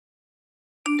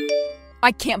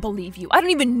I can't believe you. I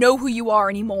don't even know who you are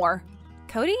anymore.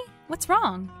 Cody, what's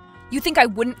wrong? You think I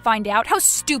wouldn't find out? How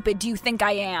stupid do you think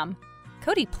I am?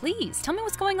 Cody, please, tell me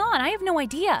what's going on. I have no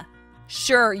idea.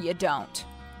 Sure you don't.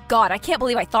 God, I can't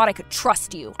believe I thought I could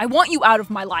trust you. I want you out of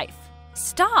my life.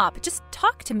 Stop, just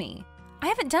talk to me. I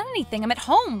haven't done anything. I'm at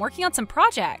home working on some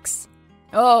projects.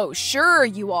 Oh, sure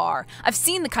you are. I've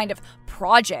seen the kind of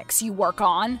projects you work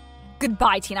on.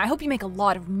 Goodbye, Tina. I hope you make a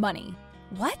lot of money.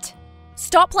 What?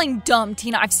 Stop playing dumb,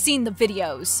 Tina. I've seen the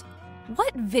videos.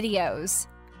 What videos?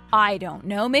 I don't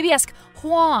know. Maybe ask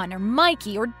Juan or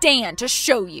Mikey or Dan to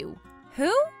show you.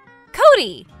 Who?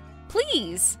 Cody!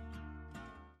 Please!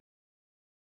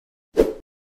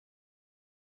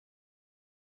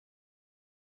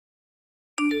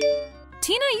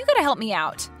 Tina, you gotta help me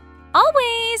out.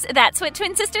 Always! That's what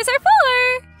twin sisters are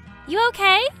for! You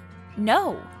okay?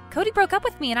 No. Cody broke up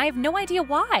with me and I have no idea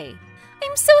why.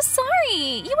 I'm so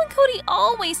sorry! You and Cody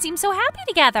always seem so happy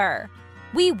together.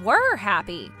 We were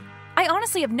happy. I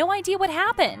honestly have no idea what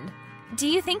happened. Do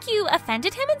you think you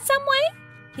offended him in some way?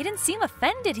 He didn't seem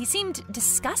offended. He seemed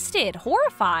disgusted,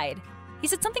 horrified. He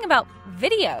said something about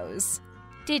videos.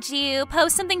 Did you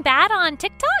post something bad on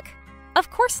TikTok? Of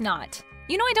course not.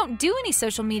 You know I don't do any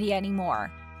social media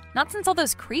anymore. Not since all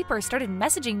those creepers started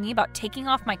messaging me about taking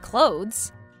off my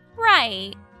clothes.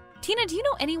 Right. Tina, do you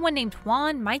know anyone named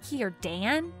Juan, Mikey, or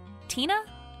Dan? Tina?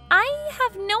 I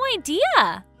have no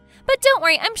idea. But don't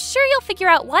worry, I'm sure you'll figure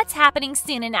out what's happening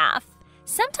soon enough.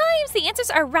 Sometimes the answers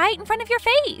are right in front of your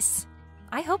face.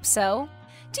 I hope so.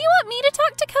 Do you want me to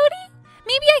talk to Cody?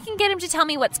 Maybe I can get him to tell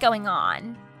me what's going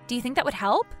on. Do you think that would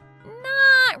help?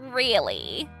 Not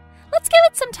really. Let's give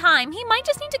it some time. He might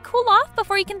just need to cool off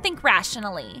before he can think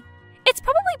rationally. It's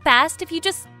probably best if you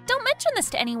just don't mention this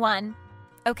to anyone.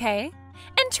 Okay.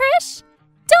 And Trish,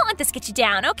 don't let this get you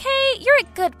down, okay? You're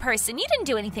a good person. You didn't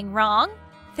do anything wrong.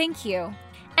 Thank you.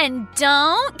 And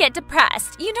don't get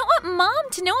depressed. You don't want Mom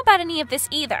to know about any of this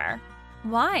either.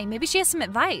 Why? Maybe she has some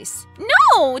advice.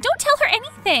 No, don't tell her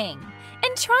anything.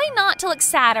 And try not to look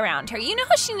sad around her. You know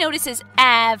how she notices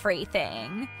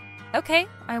everything. Okay,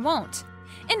 I won't.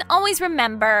 And always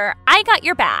remember, I got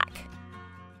your back.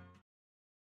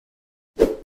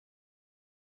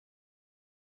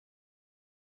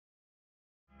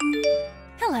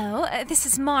 Hello, this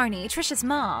is Marnie, Trisha's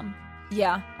mom.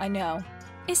 Yeah, I know.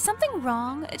 Is something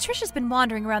wrong? Trisha's been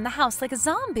wandering around the house like a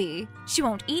zombie. She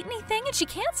won't eat anything and she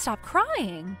can't stop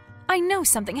crying. I know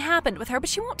something happened with her, but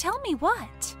she won't tell me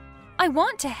what. I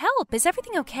want to help. Is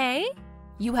everything okay?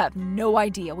 You have no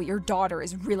idea what your daughter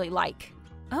is really like.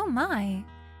 Oh my.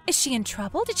 Is she in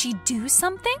trouble? Did she do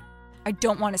something? I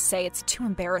don't want to say, it's too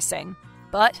embarrassing.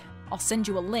 But I'll send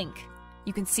you a link.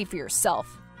 You can see for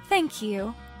yourself. Thank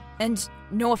you. And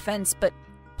no offense, but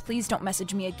please don't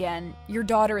message me again. Your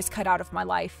daughter is cut out of my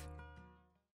life.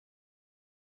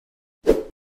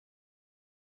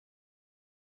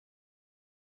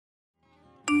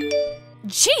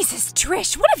 Jesus,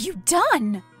 Trish, what have you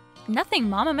done? Nothing,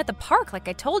 Mom. I'm at the park like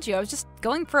I told you. I was just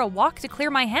going for a walk to clear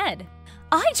my head.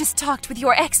 I just talked with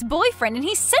your ex-boyfriend and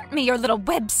he sent me your little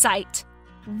website.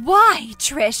 Why,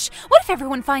 Trish? What if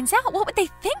everyone finds out? What would they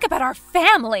think about our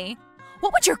family?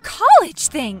 What would your college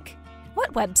think?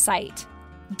 What website?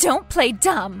 Don't play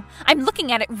dumb. I'm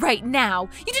looking at it right now.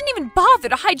 You didn't even bother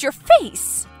to hide your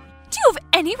face. Do you have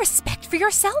any respect for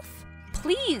yourself?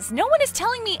 Please, no one is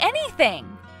telling me anything.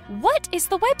 What is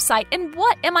the website and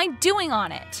what am I doing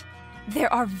on it?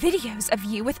 There are videos of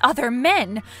you with other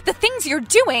men. The things you're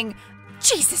doing.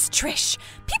 Jesus, Trish,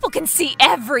 people can see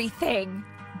everything.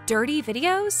 Dirty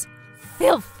videos?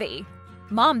 Filthy.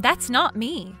 Mom, that's not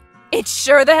me. It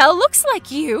sure the hell looks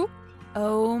like you.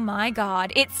 Oh my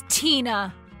God, it's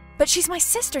Tina. But she's my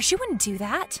sister, she wouldn't do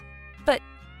that. But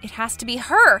it has to be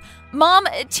her. Mom,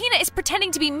 Tina is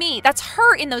pretending to be me. That's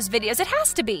her in those videos, it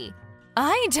has to be.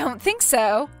 I don't think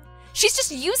so. She's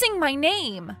just using my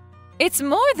name. It's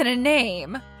more than a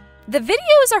name. The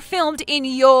videos are filmed in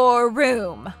your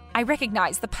room. I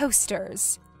recognize the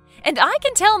posters. And I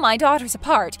can tell my daughters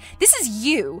apart. This is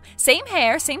you. Same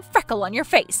hair, same freckle on your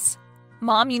face.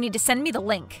 Mom, you need to send me the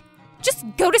link. Just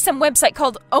go to some website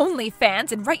called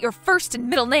OnlyFans and write your first and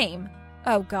middle name.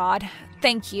 Oh God,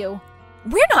 thank you.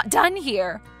 We're not done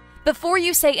here. Before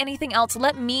you say anything else,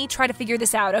 let me try to figure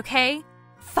this out, okay?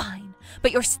 Fine,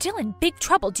 but you're still in big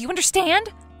trouble. Do you understand?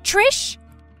 Trish?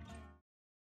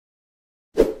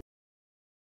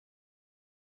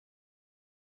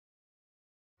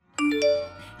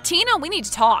 Tina, we need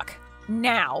to talk.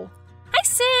 Now. Hi,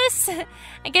 sis.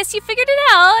 I guess you figured it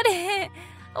out.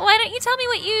 Why don't you tell me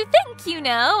what you think you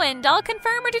know, and I'll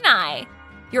confirm or deny.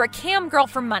 You're a cam girl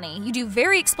for money. You do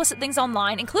very explicit things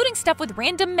online, including stuff with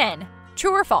random men.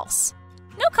 True or false?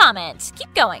 No comment.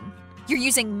 Keep going. You're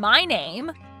using my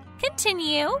name.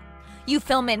 Continue. You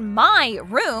film in my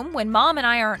room when Mom and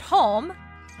I aren't home.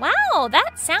 Wow,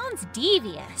 that sounds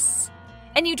devious.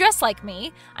 And you dress like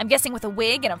me, I'm guessing with a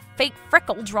wig and a fake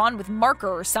freckle drawn with marker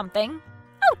or something.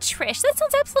 Oh, Trish, that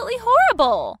sounds absolutely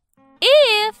horrible.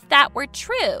 If that were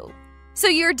true. So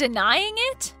you're denying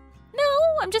it? No,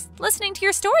 I'm just listening to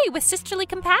your story with sisterly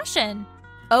compassion.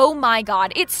 Oh my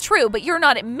God, it's true, but you're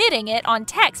not admitting it on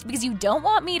text because you don't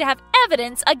want me to have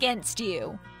evidence against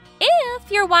you.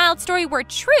 If your wild story were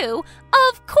true,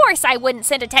 of course I wouldn't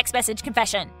send a text message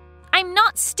confession. I'm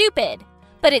not stupid.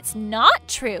 But it's not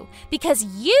true because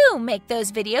you make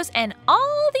those videos and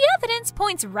all the evidence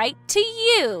points right to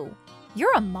you.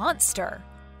 You're a monster.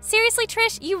 Seriously,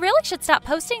 Trish, you really should stop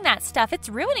posting that stuff. It's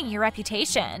ruining your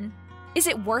reputation. Is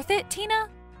it worth it, Tina?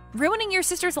 Ruining your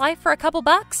sister's life for a couple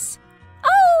bucks?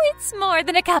 Oh, it's more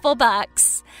than a couple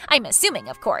bucks. I'm assuming,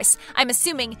 of course. I'm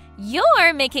assuming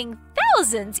you're making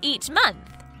thousands each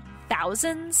month.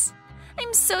 Thousands?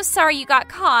 I'm so sorry you got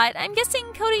caught. I'm guessing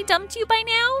Cody dumped you by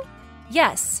now?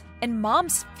 Yes, and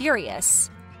Mom's furious.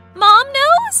 Mom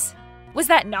knows? Was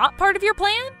that not part of your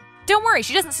plan? Don't worry,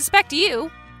 she doesn't suspect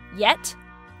you. Yet.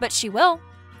 But she will.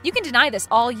 You can deny this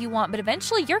all you want, but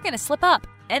eventually you're going to slip up,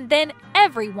 and then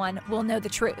everyone will know the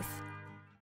truth.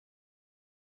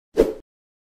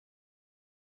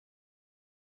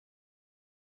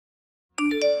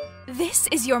 This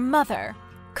is your mother.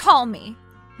 Call me.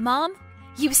 Mom,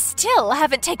 you still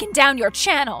haven't taken down your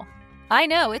channel. I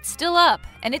know, it's still up,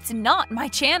 and it's not my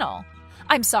channel.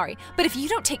 I'm sorry, but if you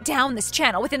don't take down this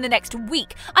channel within the next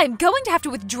week, I'm going to have to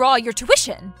withdraw your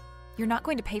tuition. You're not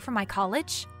going to pay for my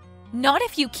college? Not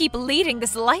if you keep leading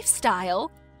this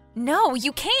lifestyle. No,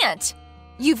 you can't.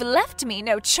 You've left me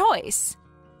no choice.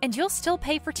 And you'll still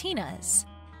pay for Tina's.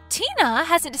 Tina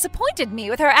hasn't disappointed me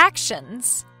with her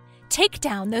actions. Take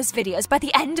down those videos by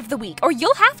the end of the week, or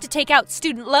you'll have to take out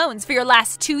student loans for your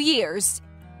last 2 years.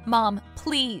 Mom,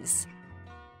 please.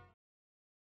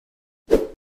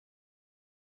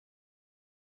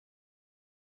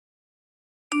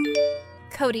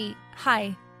 Cody,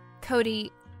 hi.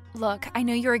 Cody, look, I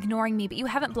know you're ignoring me, but you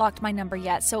haven't blocked my number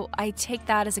yet, so I take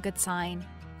that as a good sign.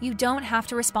 You don't have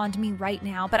to respond to me right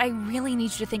now, but I really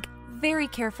need you to think very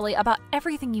carefully about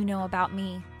everything you know about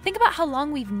me. Think about how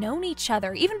long we've known each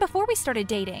other, even before we started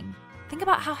dating. Think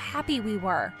about how happy we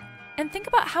were. And think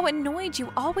about how annoyed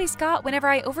you always got whenever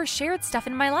I overshared stuff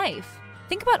in my life.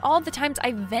 Think about all the times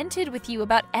I vented with you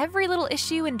about every little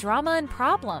issue and drama and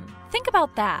problem. Think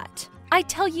about that. I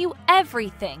tell you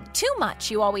everything. Too much,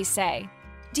 you always say.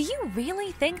 Do you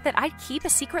really think that I'd keep a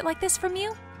secret like this from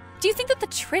you? Do you think that the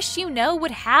Trish you know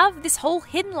would have this whole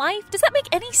hidden life? Does that make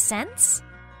any sense?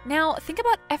 Now, think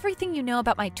about everything you know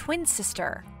about my twin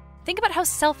sister. Think about how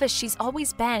selfish she's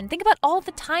always been. Think about all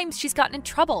the times she's gotten in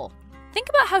trouble. Think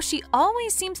about how she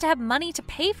always seems to have money to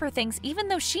pay for things even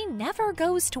though she never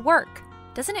goes to work.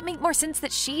 Doesn't it make more sense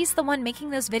that she's the one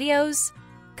making those videos?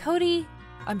 Cody,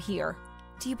 I'm here.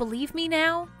 Do you believe me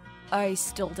now? I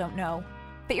still don't know.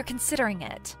 But you're considering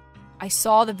it. I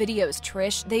saw the videos,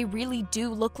 Trish. They really do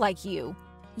look like you.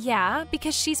 Yeah,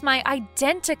 because she's my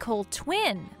identical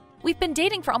twin. We've been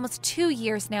dating for almost 2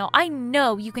 years now. I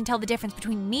know you can tell the difference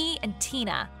between me and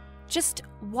Tina. Just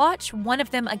watch one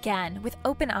of them again with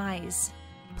open eyes.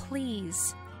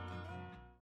 Please.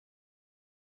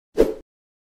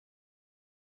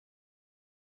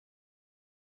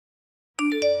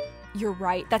 You're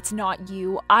right, that's not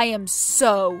you. I am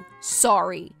so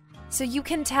sorry. So you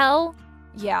can tell?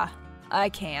 Yeah, I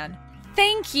can.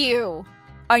 Thank you!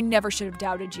 I never should have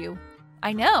doubted you.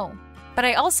 I know, but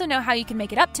I also know how you can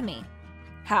make it up to me.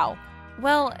 How?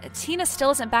 Well, Tina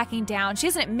still isn't backing down. She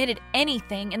hasn't admitted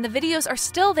anything, and the videos are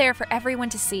still there for everyone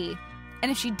to see.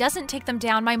 And if she doesn't take them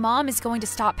down, my mom is going to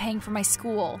stop paying for my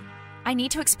school. I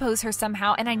need to expose her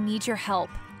somehow, and I need your help.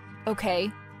 Okay,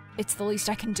 it's the least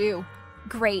I can do.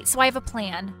 Great, so I have a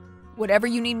plan. Whatever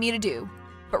you need me to do.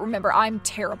 But remember, I'm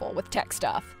terrible with tech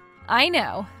stuff. I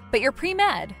know, but you're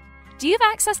pre-med. Do you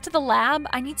have access to the lab?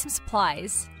 I need some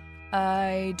supplies.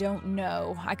 I don't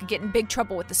know. I could get in big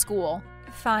trouble with the school.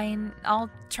 Fine, I'll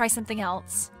try something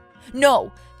else.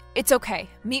 No, it's okay.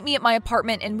 Meet me at my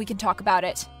apartment and we can talk about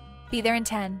it. Be there in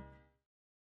 10.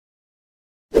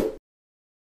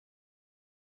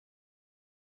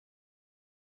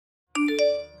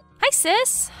 Hi,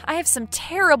 sis. I have some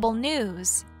terrible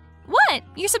news. What?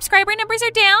 Your subscriber numbers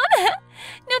are down?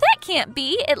 No, that can't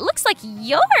be. It looks like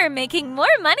you're making more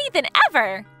money than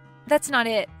ever. That's not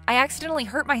it. I accidentally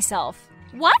hurt myself.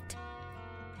 What?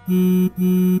 Do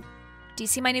you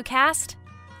see my new cast?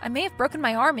 I may have broken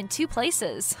my arm in 2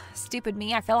 places. Stupid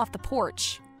me, I fell off the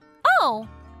porch. Oh,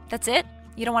 that's it?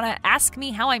 You don't want to ask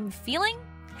me how I'm feeling?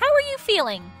 How are you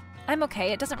feeling? I'm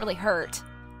okay, it doesn't really hurt.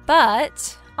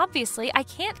 But, obviously, I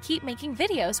can't keep making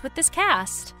videos with this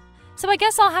cast. So I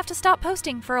guess I'll have to stop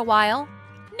posting for a while.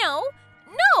 No,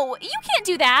 you can't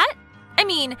do that! I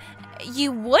mean,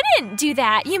 you wouldn't do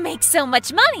that, you make so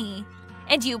much money!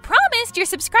 And you promised your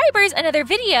subscribers another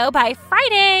video by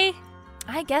Friday!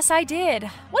 I guess I did.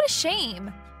 What a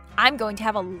shame. I'm going to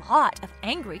have a lot of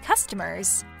angry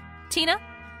customers. Tina,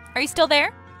 are you still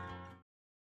there?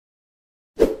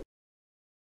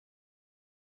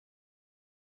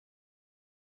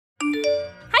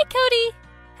 Hi, Cody.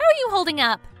 How are you holding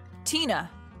up? Tina,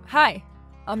 hi.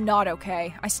 I'm not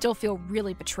okay. I still feel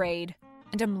really betrayed.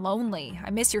 And I'm lonely. I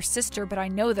miss your sister, but I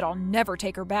know that I'll never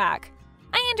take her back.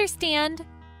 I understand.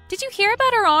 Did you hear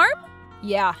about her arm?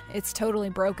 Yeah, it's totally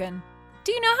broken.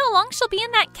 Do you know how long she'll be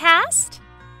in that cast?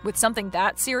 With something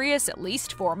that serious, at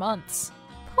least 4 months.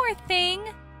 Poor thing.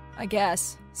 I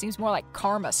guess. Seems more like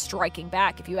karma striking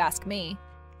back, if you ask me.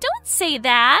 Don't say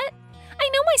that. I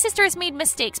know my sister has made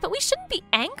mistakes, but we shouldn't be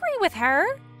angry with her.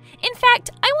 In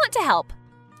fact, I want to help.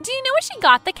 Do you know where she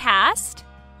got the cast?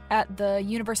 At the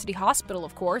university hospital,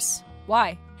 of course.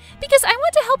 Why? Because I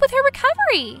want to help with her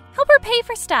recovery. Help her pay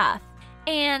for stuff.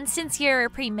 And since you're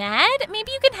pre-med,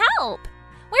 maybe you can help.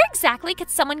 Where exactly could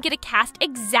someone get a cast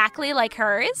exactly like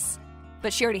hers?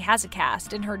 But she already has a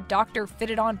cast, and her doctor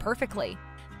fitted on perfectly.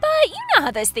 But you know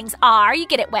how those things are. You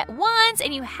get it wet once,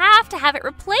 and you have to have it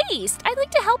replaced. I'd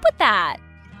like to help with that.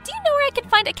 Do you know where I can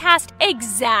find a cast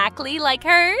exactly like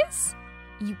hers?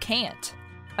 You can't.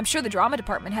 I'm sure the drama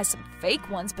department has some fake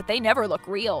ones, but they never look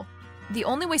real. The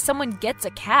only way someone gets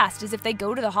a cast is if they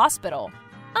go to the hospital.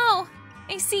 Oh,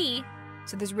 I see.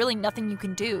 So there's really nothing you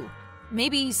can do.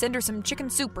 Maybe send her some chicken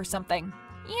soup or something.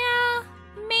 Yeah,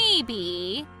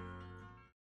 maybe.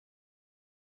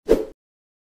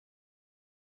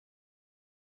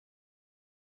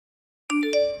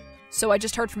 So I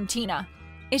just heard from Tina.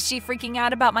 Is she freaking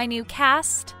out about my new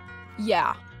cast?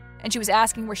 Yeah. And she was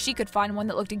asking where she could find one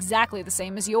that looked exactly the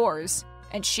same as yours.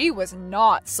 And she was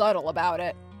not subtle about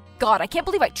it. God, I can't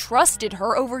believe I trusted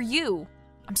her over you.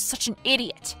 I'm such an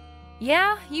idiot.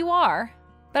 Yeah, you are.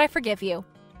 But I forgive you.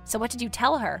 So what did you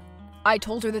tell her? I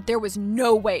told her that there was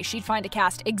no way she'd find a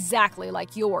cast exactly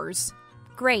like yours.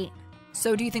 Great.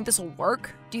 So do you think this'll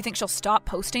work? Do you think she'll stop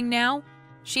posting now?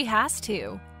 She has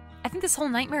to. I think this whole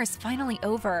nightmare is finally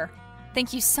over.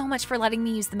 Thank you so much for letting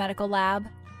me use the medical lab.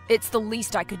 It's the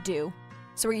least I could do.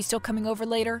 So are you still coming over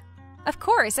later? Of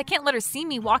course, I can't let her see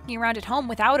me walking around at home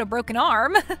without a broken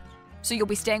arm. So you'll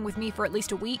be staying with me for at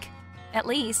least a week? At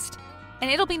least.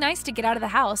 And it'll be nice to get out of the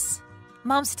house.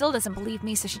 Mom still doesn't believe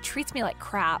me, so she treats me like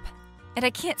crap. And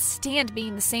I can't stand being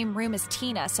in the same room as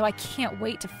Tina, so I can't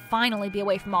wait to finally be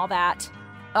away from all that.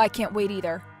 I can't wait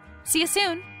either. See you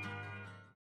soon.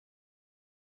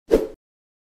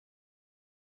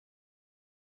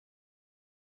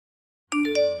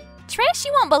 Trish,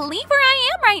 you won't believe where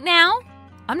I am right now.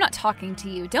 I'm not talking to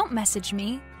you. Don't message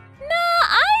me. Nah,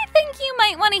 I think you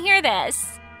might want to hear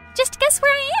this. Just guess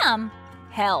where I am.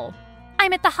 Hell.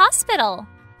 I'm at the hospital.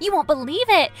 You won't believe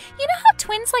it. You know how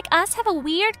twins like us have a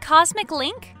weird cosmic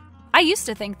link? I used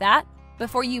to think that,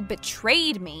 before you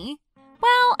betrayed me.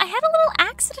 Well, I had a little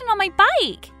accident on my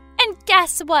bike. And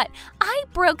guess what? I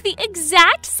broke the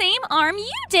exact same arm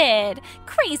you did.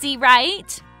 Crazy,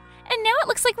 right? And now it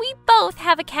looks like we both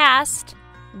have a cast.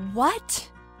 What?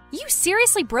 You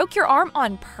seriously broke your arm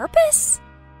on purpose?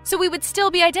 So we would still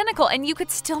be identical and you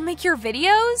could still make your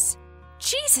videos?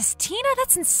 Jesus, Tina,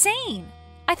 that's insane.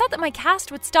 I thought that my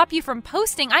cast would stop you from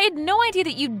posting. I had no idea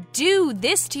that you'd do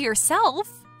this to yourself.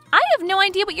 I have no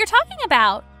idea what you're talking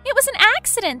about. It was an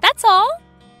accident, that's all.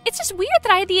 It's just weird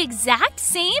that I had the exact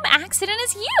same accident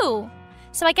as you.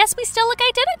 So I guess we still look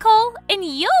identical, and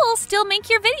you'll still make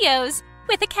your videos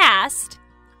with a cast.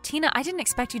 Tina, I didn't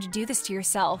expect you to do this to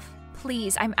yourself.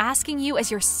 Please, I'm asking you as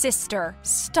your sister.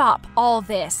 Stop all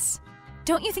this.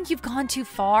 Don't you think you've gone too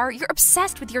far? You're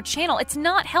obsessed with your channel. It's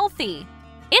not healthy.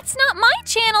 It's not my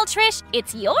channel, Trish.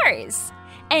 It's yours.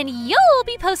 And you'll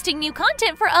be posting new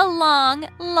content for a long,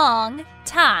 long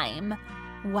time.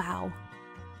 Wow.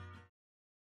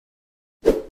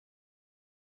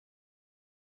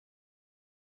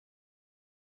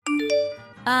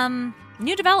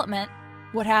 New development.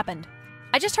 What happened?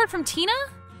 I just heard from Tina.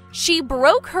 She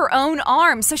broke her own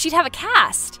arm so she'd have a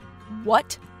cast.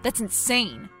 What? That's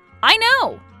insane. I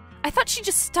know. I thought she'd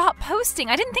just stop posting.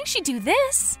 I didn't think she'd do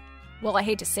this. Well, I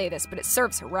hate to say this, but it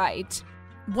serves her right.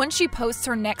 Once she posts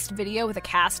her next video with a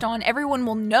cast on, everyone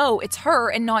will know it's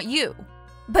her and not you.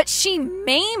 But she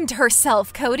maimed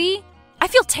herself, Cody. I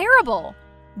feel terrible.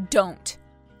 Don't.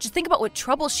 Just think about what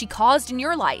trouble she caused in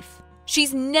your life.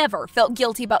 She's never felt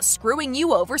guilty about screwing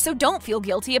you over, so don't feel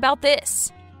guilty about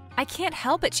this. I can't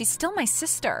help it. She's still my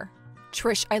sister.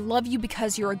 Trish, I love you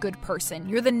because you're a good person.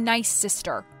 You're the nice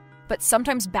sister. But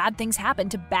sometimes bad things happen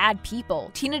to bad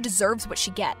people. Tina deserves what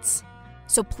she gets.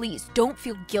 So please, don't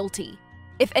feel guilty.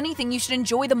 If anything, you should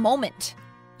enjoy the moment.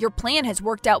 Your plan has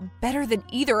worked out better than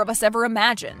either of us ever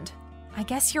imagined. I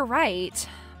guess you're right,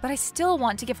 but I still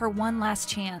want to give her one last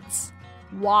chance.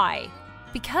 Why?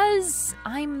 Because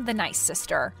I'm the nice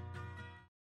sister.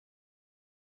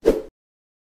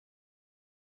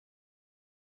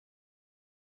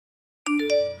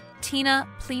 Tina,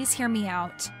 please hear me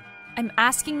out. I'm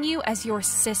asking you as your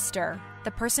sister,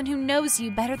 the person who knows you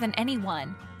better than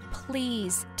anyone.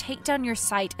 Please take down your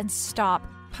site and stop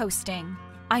posting.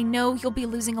 I know you'll be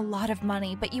losing a lot of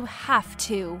money, but you have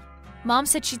to. Mom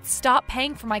said she'd stop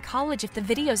paying for my college if the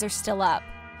videos are still up.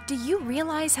 Do you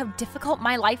realize how difficult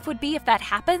my life would be if that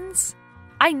happens?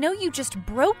 I know you just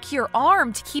broke your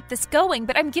arm to keep this going,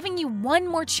 but I'm giving you one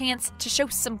more chance to show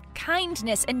some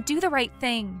kindness and do the right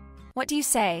thing. What do you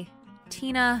say?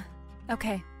 Tina,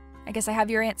 okay, I guess I have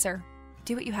your answer.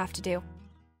 Do what you have to do.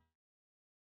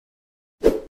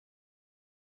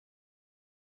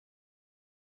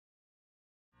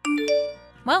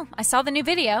 Well, I saw the new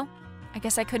video. I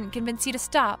guess I couldn't convince you to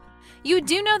stop. You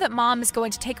do know that Mom is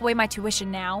going to take away my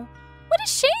tuition now. What a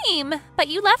shame, but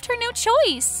you left her no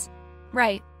choice.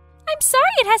 Right. I'm sorry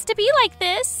it has to be like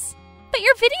this, but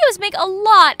your videos make a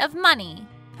lot of money.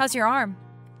 How's your arm?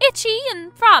 Itchy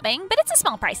and throbbing, but it's a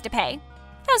small price to pay.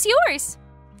 How's yours?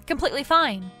 Completely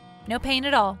fine. No pain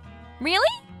at all.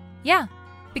 Really? Yeah,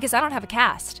 because I don't have a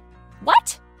cast.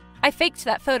 What? I faked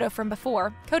that photo from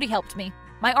before. Cody helped me.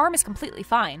 My arm is completely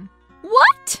fine.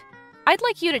 What? I'd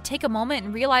like you to take a moment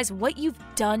and realize what you've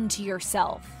done to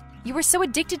yourself. You were so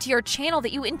addicted to your channel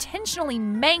that you intentionally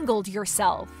mangled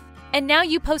yourself. And now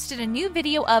you posted a new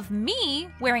video of me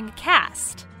wearing a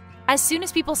cast. As soon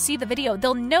as people see the video,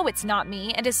 they'll know it's not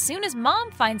me, and as soon as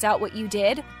Mom finds out what you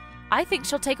did, I think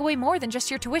she'll take away more than just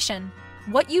your tuition.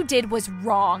 What you did was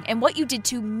wrong, and what you did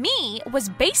to me was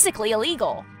basically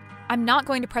illegal. I'm not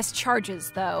going to press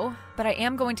charges, though, but I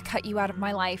am going to cut you out of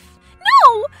my life.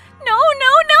 No! No,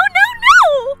 no, no,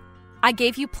 no, no! I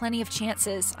gave you plenty of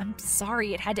chances. I'm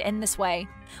sorry it had to end this way.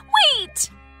 Wait!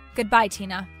 Goodbye,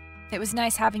 Tina. It was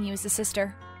nice having you as a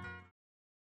sister.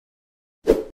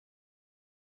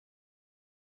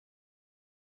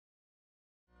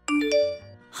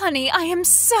 Honey, I am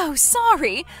so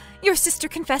sorry. Your sister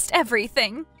confessed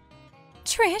everything.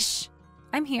 Trish,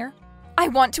 I'm here. I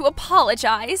want to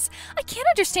apologize. I can't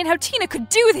understand how Tina could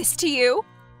do this to you.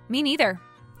 Me neither.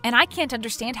 And I can't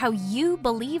understand how you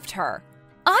believed her.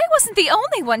 I wasn't the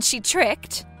only one she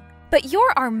tricked. But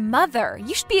you're our mother.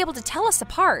 You should be able to tell us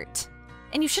apart.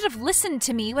 And you should have listened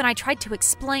to me when I tried to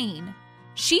explain.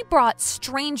 She brought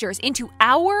strangers into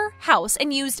our house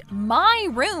and used my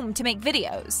room to make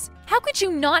videos. How could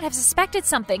you not have suspected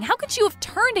something? How could you have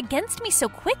turned against me so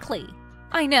quickly?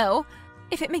 I know.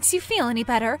 If it makes you feel any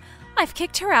better, I've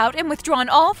kicked her out and withdrawn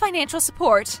all financial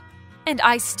support. And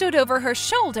I stood over her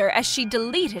shoulder as she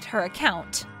deleted her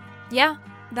account. Yeah,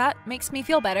 that makes me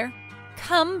feel better.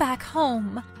 Come back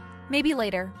home. Maybe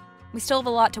later. We still have a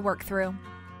lot to work through.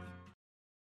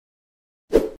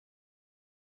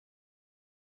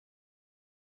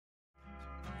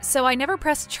 So I never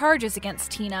pressed charges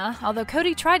against Tina, although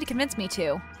Cody tried to convince me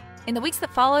to. In the weeks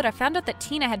that followed, I found out that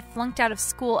Tina had flunked out of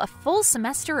school a full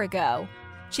semester ago.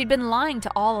 She'd been lying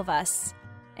to all of us,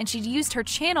 and she'd used her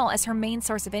channel as her main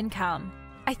source of income.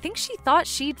 I think she thought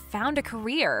she'd found a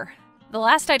career. The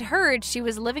last I'd heard, she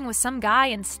was living with some guy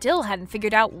and still hadn't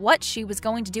figured out what she was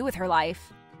going to do with her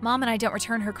life. Mom and I don't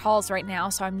return her calls right now,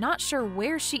 so I'm not sure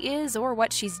where she is or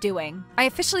what she's doing. I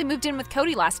officially moved in with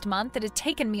Cody last month. It had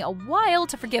taken me a while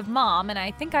to forgive Mom, and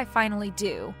I think I finally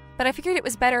do. But I figured it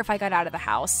was better if I got out of the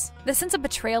house. The sense of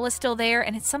betrayal is still there,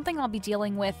 and it's something I'll be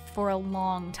dealing with for a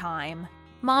long time.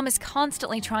 Mom is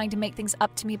constantly trying to make things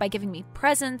up to me by giving me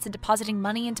presents and depositing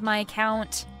money into my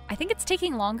account. I think it's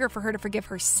taking longer for her to forgive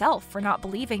herself for not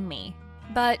believing me.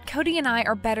 But Cody and I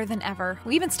are better than ever.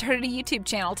 We even started a YouTube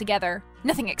channel together.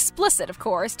 Nothing explicit, of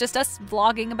course, just us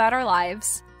vlogging about our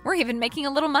lives. We're even making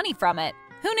a little money from it.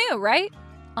 Who knew, right?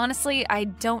 Honestly, I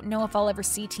don't know if I'll ever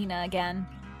see Tina again.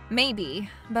 Maybe,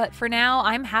 but for now,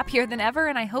 I'm happier than ever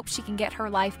and I hope she can get her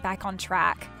life back on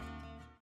track.